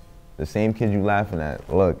 The same kids you laughing at,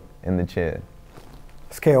 look, in the chair.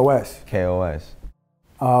 It's KOS. KOS.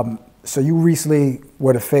 So you recently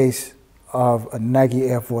were the face of a Nike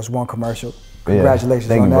Air Force One commercial. Congratulations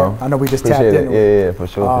on that. Bro. I know we just Appreciate tapped in. Yeah, for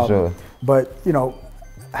sure. But you know,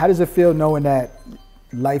 how does it feel knowing that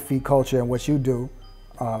Light Feet culture and what you do,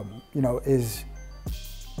 you know, is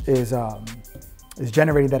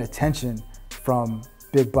generating that attention from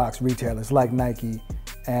big box retailers like Nike,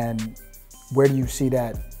 and where do you see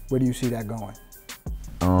that going?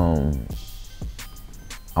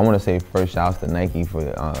 I want to say first shouts to Nike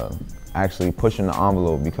for actually pushing the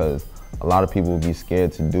envelope, because a lot of people would be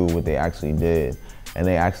scared to do what they actually did, and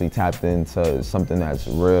they actually tapped into something that's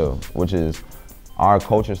real, which is our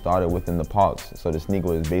culture started within the parks. So the sneaker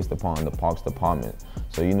was based upon the parks department.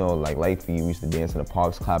 So you know, like Light Feet, we used to dance in the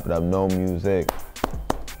parks, clap it up, no music.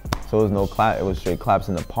 So it was no clap, it was straight claps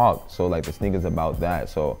in the park. So like the sneaker's about that.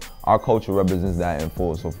 So our culture represents that in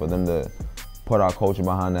full. So for them to put our culture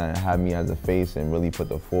behind that and have me as a face and really put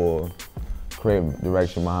the full creative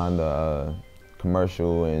direction behind the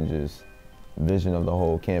commercial and just vision of the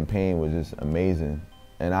whole campaign was just amazing.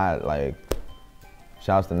 And I like,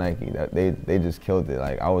 shouts to Nike, that they just killed it.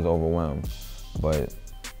 Like I was overwhelmed. But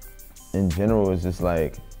in general, it's just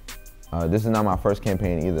like, this is not my first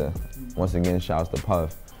campaign either. Once again, shouts to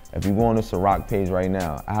Puff. If you go on the Ciroc page right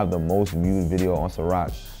now, I have the most viewed video on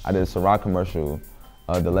Ciroc. I did a Ciroc commercial,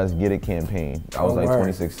 the Let's Get It campaign. That was like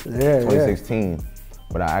 2016. Yeah.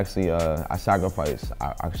 But I actually, I sacrificed.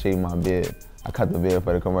 I shaved my beard. I cut the beard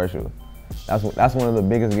for the commercial. That's one of the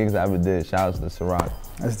biggest gigs I ever did. Shout out to Ciroc.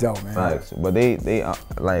 That's dope, man. Facts. But they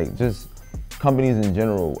like just companies in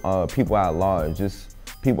general, people at large, just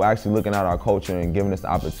people actually looking at our culture and giving us the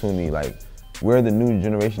opportunity. Like we're the new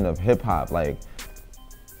generation of hip hop. Like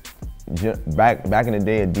back in the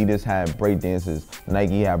day, Adidas had break dancers,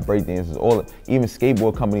 Nike had break dancers. Even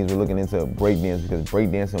skateboard companies were looking into break dance because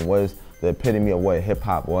break dancing was the epitome of what hip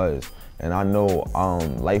hop was. And I know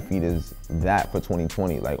Light Feet is that for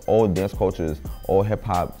 2020. Like all dance cultures, all hip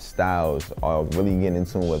hop styles are really getting in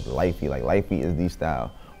tune with Light Feet. Like Light Feet is the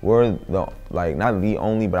style. We're the, like not the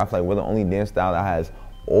only, but I feel like we're the only dance style that has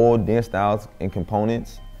all dance styles and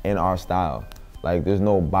components in our style. Like there's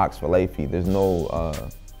no box for Light Feet. There's no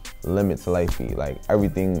limit to Light Feet. Like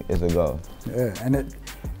everything is a go. Yeah, and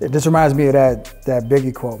This reminds me of that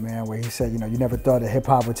Biggie quote, man, where he said, you know, you never thought that hip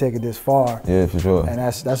hop would take it this far. Yeah, for sure. And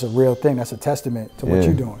that's a real thing. That's a testament to what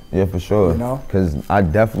you're doing. Yeah, for sure. You know? Because I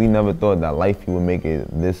definitely never thought that life would make it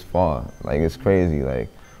this far. Like, it's crazy. Like,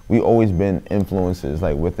 we always been influencers,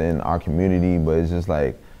 like, within our community, but it's just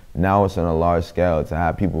like, now it's on a large scale to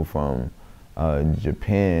have people from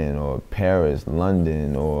Japan or Paris,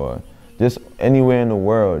 London, or just anywhere in the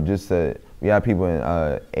world, just to, we have people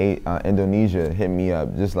in Indonesia hit me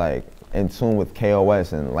up, just like in tune with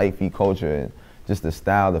KOS and Lifey culture and just the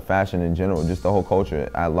style, the fashion in general, just the whole culture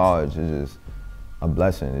at large is just a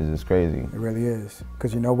blessing. It's just crazy. It really is.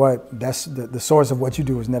 Because you know what? That's the source of what you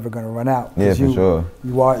do is never going to run out. Yeah, for sure.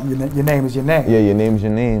 Your name is your name. Yeah, your name is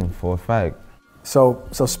your name, for a fact. So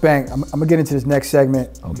Spank, I'm going to get into this next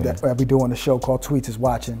segment Okay. that we do on the show called Tweets is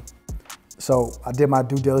Watching. So I did my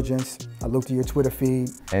due diligence. I looked at your Twitter feed.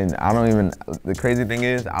 And I don't even, the crazy thing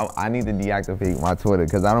is, I need to deactivate my Twitter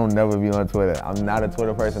because I don't never be on Twitter. I'm not a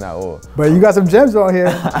Twitter person at all. But you got some gems on here.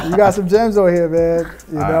 You got some gems on here, man.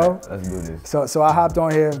 You know? Right, let's do this. So I hopped on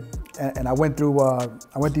here and I went through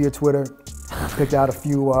your Twitter, picked out a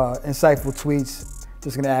few insightful tweets.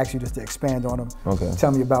 Just gonna ask you just to expand on them. Okay. Tell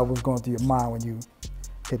me about what's going through your mind when you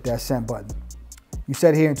hit that send button. You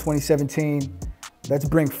said here in 2017, let's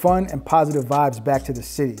bring fun and positive vibes back to the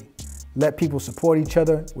city. Let people support each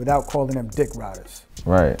other without calling them dick riders.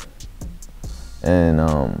 Right. And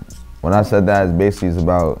when I said that, it's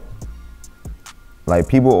about, like,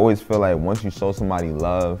 people always feel like once you show somebody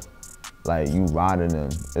love, like, you riding them.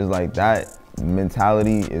 It's like that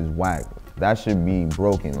mentality is whack. That should be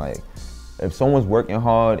broken. Like, if someone's working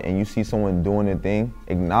hard and you see someone doing a thing,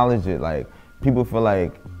 acknowledge it. Like, people feel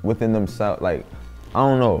like within themselves, like, I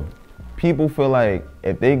don't know. People feel like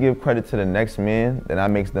if they give credit to the next man, then that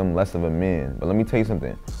makes them less of a man. But let me tell you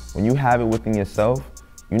something. When you have it within yourself,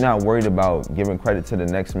 you're not worried about giving credit to the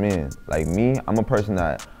next man. Like me, I'm a person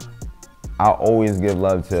that I always give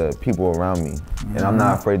love to people around me. And I'm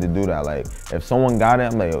not afraid to do that. Like, if someone got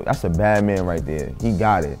it, I'm like, yo, that's a bad man right there. He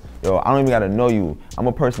got it. Yo, I don't even gotta know you. I'm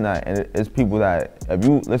a person that, and it's people that, if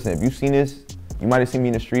you've seen this, you might have seen me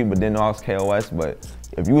in the street, but didn't know I was KOS, but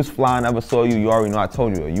if you was fly and never saw you, you already know I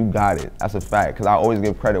told you, you got it. That's a fact, because I always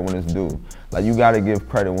give credit when it's due. Like, you gotta give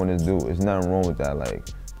credit when it's due. There's nothing wrong with that. Like,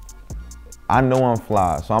 I know I'm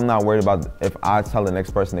fly, so I'm not worried about if I tell the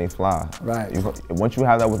next person they fly. Right. Once you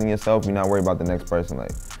have that within yourself, you're not worried about the next person.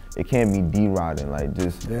 Like, it can't be D-riding. Like,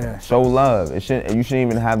 just show love. You shouldn't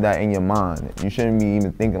even have that in your mind. You shouldn't be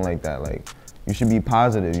even thinking like that. Like, you should be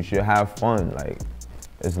positive. You should have fun. Like,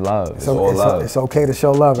 it's love. It's all love. It's okay to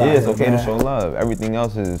show love. Yeah, it's okay to show love. Everything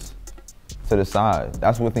else is to the side.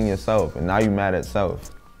 That's within yourself, and now you're mad at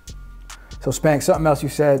self. So Spank, something else you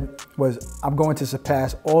said was, I'm going to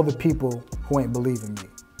surpass all the people who ain't believing me.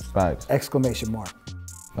 Facts. Exclamation mark.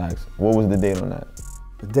 Facts. What was the date on that?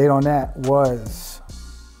 The date on that was,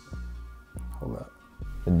 hold up.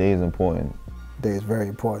 The day is important. The day is very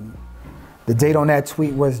important. The date on that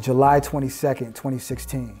tweet was July 22nd,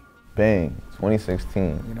 2016. Bang,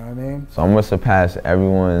 2016. You know what I mean? So I'm gonna surpass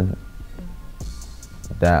everyone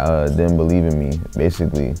that didn't believe in me,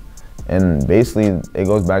 basically. And basically, it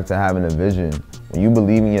goes back to having a vision. When you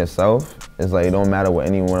believe in yourself, it's like it don't matter what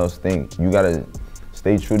anyone else thinks. You gotta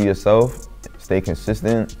stay true to yourself, stay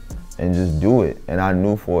consistent, and just do it. And I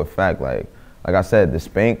knew for a fact, like I said, the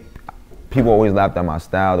Spank, people always laughed at my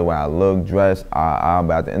style, the way I look, dress,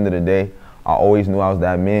 but at the end of the day, I always knew I was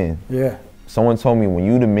that man. Yeah. Someone told me, when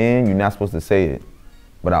you the man, you're not supposed to say it.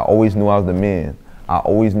 But I always knew I was the man. I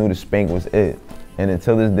always knew the Spank was it. And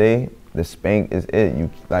until this day, the Spank is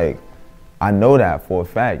it. I know that for a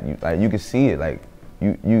fact. You can see it. Like,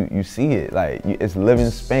 you see it. Like, it's living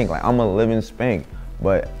Spank. Like, I'm a living Spank.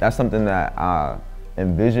 But that's something that I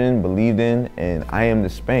envisioned, believed in, and I am the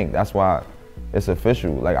Spank. That's why it's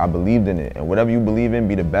official. Like, I believed in it. And whatever you believe in,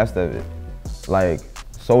 be the best of it. Like,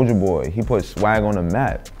 Soulja Boy, he put swag on the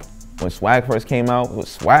map. When swag first came out,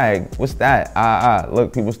 swag, what's that?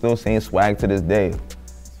 Look, people still saying swag to this day.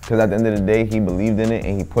 Because at the end of the day, he believed in it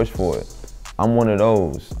and he pushed for it. I'm one of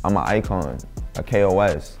those. I'm an icon, a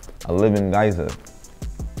KOS, a living geyser.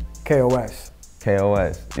 KOS.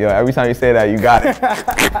 KOS. Yo, every time you say that, you got it.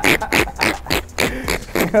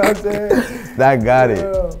 You know what I'm saying? That got it.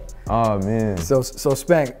 Oh, man. So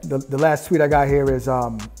Spank, the last tweet I got here is,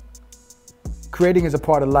 creating is a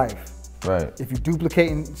part of life. Right. If you're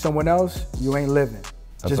duplicating someone else, you ain't living.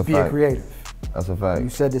 That's Just be a creative. That's a fact. You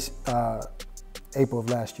said this April of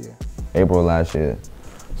last year. April of last year.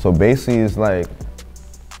 So basically it's like,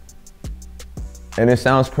 and it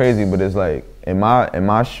sounds crazy, but it's like, in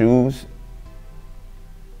my shoes,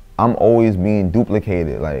 I'm always being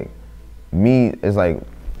duplicated. Like, me is like,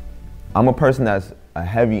 I'm a person that's a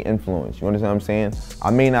heavy influence. You understand what I'm saying?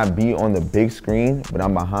 I may not be on the big screen, but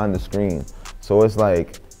I'm behind the screen. So it's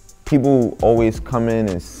like people always come in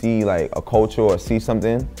and see like a culture or see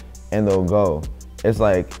something and they'll go. It's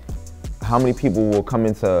like how many people will come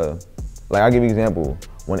into, like I'll give you an example.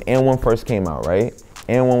 When AND1 first came out, right?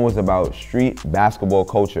 AND1 was about street basketball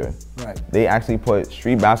culture. Right. They actually put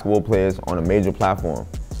street basketball players on a major platform.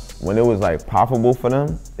 When it was like profitable for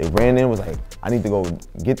them, they ran in, was like, I need to go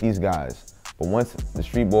get these guys. But once the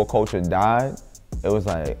street ball culture died, it was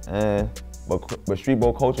like, but street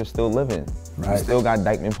ball culture is still living. Right. You still got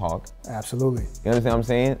Dyckman Park. Absolutely. You understand what I'm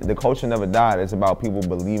saying? The culture never died. It's about people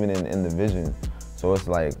believing in the vision. So it's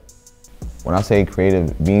like, when I say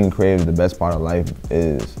creative, being creative, the best part of life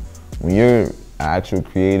is when you're an actual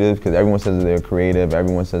creative, because everyone says they're creative,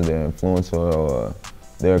 everyone says they're an influencer or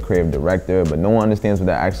they're a creative director, but no one understands what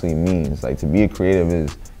that actually means. Like to be a creative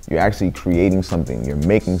is you're actually creating something, you're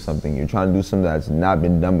making something, you're trying to do something that's not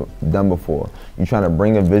been done before. You're trying to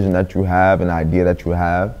bring a vision that you have, an idea that you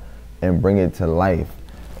have, and bring it to life.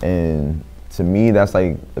 And to me, that's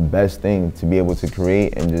like the best thing, to be able to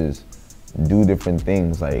create and just do different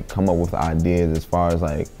things, like come up with ideas as far as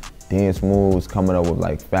like dance moves, coming up with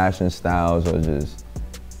like fashion styles or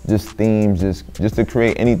just themes, just to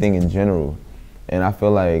create anything in general. And I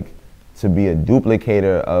feel like to be a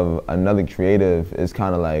duplicator of another creative is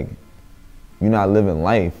kind of like you're not living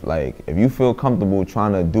life. Like if you feel comfortable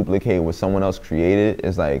trying to duplicate what someone else created,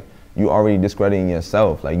 it's like you already discrediting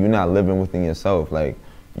yourself. Like you're not living within yourself. Like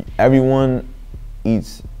everyone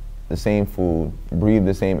eats the same food, breathe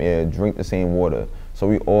the same air, drink the same water. So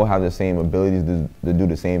we all have the same abilities to do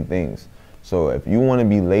the same things. So if you want to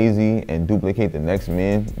be lazy and duplicate the next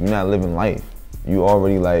man, you're not living life. You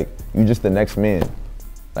already like, you just the next man.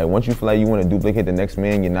 Like once you feel like you want to duplicate the next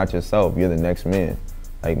man, you're not yourself, you're the next man.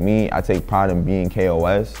 Like me, I take pride in being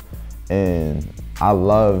KOS, and I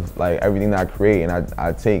love like everything that I create, and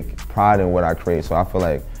I take pride in what I create. So I feel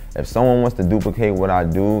like if someone wants to duplicate what I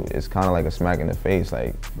do, it's kind of like a smack in the face.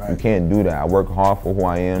 Like you can't do that. I work hard for who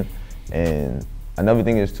I am. And another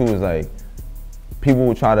thing is too, is like people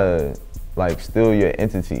will try to like steal your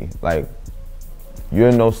entity. Like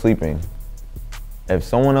you're No Sleeping. If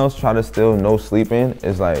someone else try to steal No Sleeping,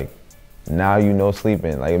 it's like, now you No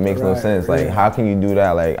Sleeping. Like it makes no sense. Like how can you do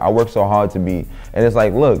that? Like I work so hard to be, and it's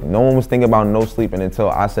like, look, no one was thinking about No Sleeping until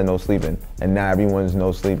I said No Sleeping, and now everyone's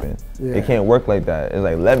No Sleeping. It can't work like that. It's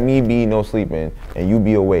like, let me be No Sleeping and you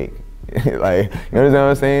be awake. Like, you understand what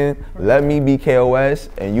I'm saying? Let me be KOS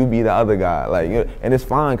and you be the other guy. Like, and it's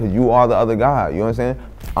fine because you are the other guy. You know what I'm saying?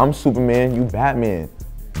 I'm Superman, you Batman.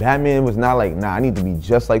 Batman was not like, nah, I need to be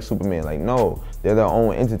just like Superman. Like, no, they're their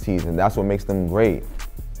own entities, and that's what makes them great.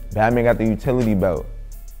 Batman got the utility belt.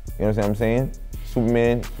 You understand what I'm saying?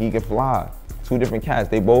 Superman, he can fly. Two different cats.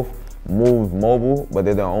 They both move mobile, but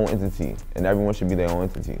they're their own entity, and everyone should be their own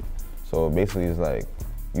entity. So basically, it's like,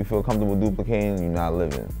 you feel comfortable duplicating, you're not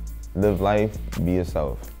living. Live life, be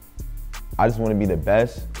yourself. I just want to be the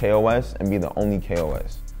best KOS and be the only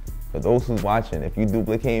KOS. For those who's watching, if you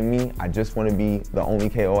duplicate me, I just want to be the only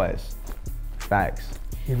KOS. Facts.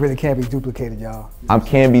 You really can't be duplicated, y'all. I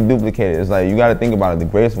can't be duplicated. It's like, you got to think about it. The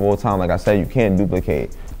greatest of all time, like I said, you can't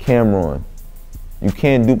duplicate Cameron. You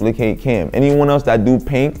can't duplicate Cam. Anyone else that do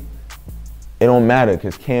Pink, it don't matter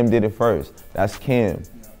because Cam did it first. That's Cam.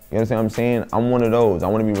 You understand what I'm saying? I'm one of those. I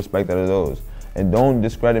want to be respected as those. And don't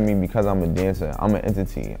discredit me because I'm a dancer. I'm an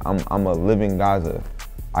entity. I'm a living Gaza.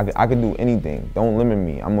 I can do anything. Don't limit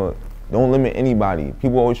me. Don't limit anybody.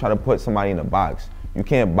 People always try to put somebody in a box. You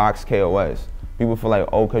can't box KOS. People feel like,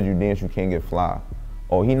 oh, because you dance, you can't get fly.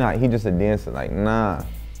 Oh, he just a dancer. Like, nah,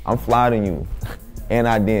 I'm fly than you. And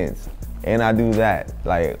I dance. And I do that.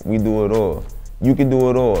 Like, we do it all. You can do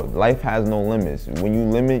it all. Life has no limits. When you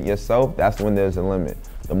limit yourself, that's when there's a limit.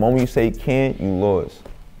 The moment you say can't, you lost.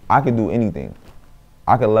 I can do anything.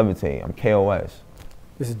 I can levitate. I'm KOS.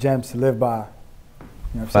 This is gems to live by.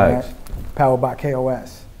 You know what I'm saying? Powered by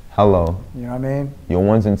KOS. Hello. You know what I mean? Your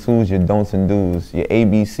ones and twos, your don'ts and do's, your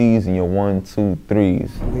ABCs and your 1, 2,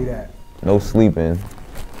 3s. Believe that. No sleeping.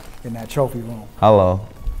 In that trophy room. Hello.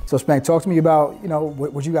 So Spank, talk to me about, you know,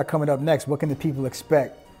 what you got coming up next. What can the people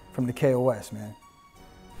expect from the KOS, man?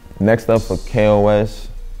 Next up for KOS,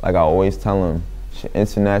 like I always tell them, it's your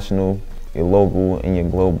international, your local, and your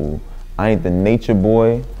global. I ain't the nature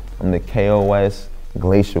boy, I'm the KOS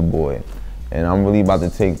glacier boy. And I'm really about to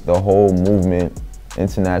take the whole movement,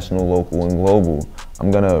 international, local, and global.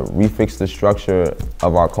 I'm gonna refix the structure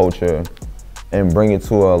of our culture and bring it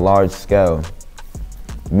to a large scale.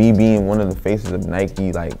 Me being one of the faces of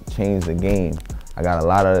Nike, like, changed the game. I got a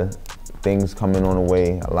lot of things coming on the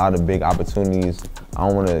way, a lot of big opportunities. I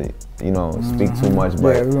don't wanna you know, speak too much,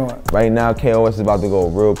 but right now KOS is about to go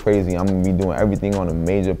real crazy. I'm gonna be doing everything on a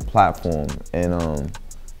major platform, and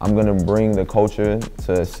I'm gonna bring the culture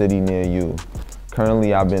to a city near you.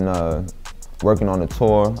 Currently, I've been working on a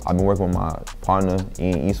tour. I've been working with my partner,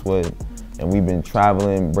 Ian Eastwood, and we've been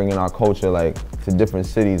traveling, bringing our culture like to different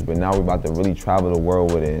cities, but now we're about to really travel the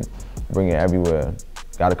world with it and bring it everywhere.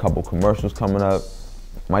 Got a couple commercials coming up.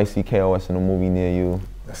 Might see KOS in a movie near you.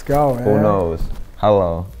 Let's go, man. Who knows?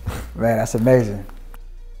 Hello. Man, that's amazing.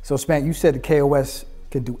 So Spank, you said the KOS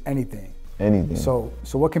can do anything. Anything. So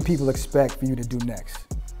what can people expect for you to do next?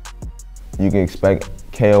 You can expect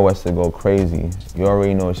KOS to go crazy. You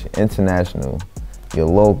already know it's international, you're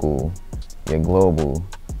local, you're global.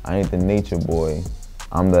 I ain't the nature boy.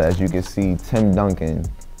 I'm the, as you can see, Tim Duncan,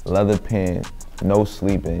 leather pant, no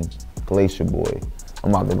sleeping, Glacier Boy. I'm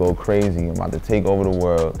about to go crazy. I'm about to take over the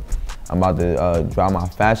world. I'm about to drop my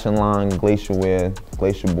fashion line, Glacier Wear,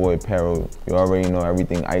 Glacier Boy apparel. You already know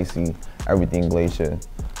everything icy, everything Glacier.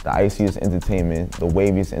 The iciest entertainment, the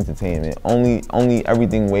waviest entertainment, only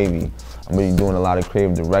everything wavy. I'm gonna be doing a lot of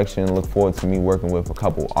creative direction. Look forward to me working with a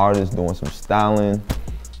couple artists, doing some styling.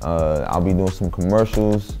 I'll be doing some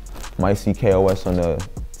commercials. Might see KOS on the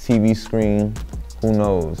TV screen, who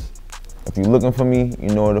knows? If you're looking for me, you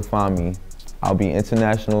know where to find me. I'll be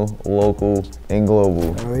international, local, and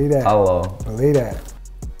global. Believe that. Hello. Believe that.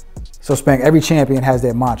 So Spank, every champion has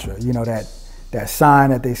their mantra, you know, that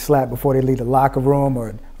sign that they slap before they leave the locker room,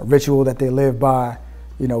 or a ritual that they live by.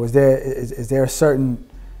 You know, is there a certain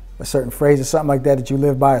phrase or something like that you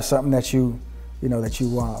live by, or something that you do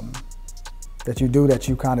that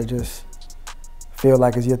you kind of just feel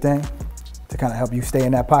like is your thing to kind of help you stay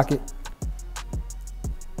in that pocket?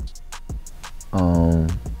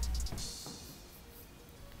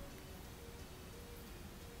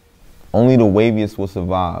 Only the waviest will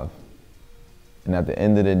survive. And at the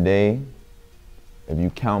end of the day, if you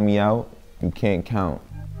count me out, you can't count.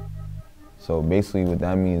 So basically what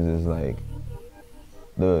that means is like,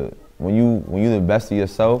 when you're the best of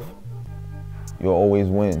yourself, you'll always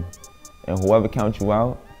win. And whoever counts you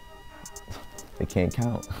out, they can't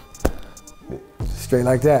count. Straight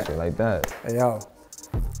like that. Straight like that.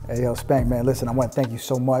 Hey yo, Spank, man, listen, I want to thank you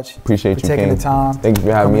so much. Appreciate for taking King. the time. Thank you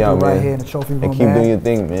for having me out, man. Right here in the trophy room, and keep man. doing your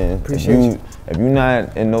thing, man. Appreciate you. If you're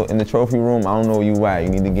not in the trophy room, I don't know where you at. You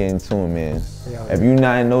need to get into it, man. If you're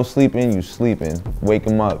not in no sleeping, you sleeping. Wake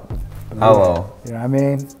them up. Hello. You know what I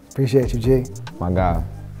mean? Appreciate you, G. My guy.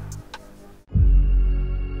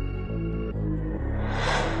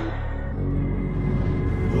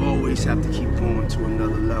 You always have to keep going to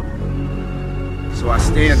another level. So I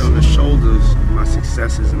stand on the shoulders of my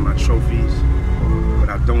successes and my trophies, but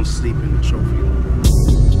I don't sleep in the trophy room.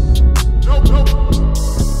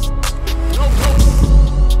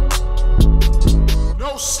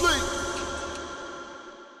 No sleep.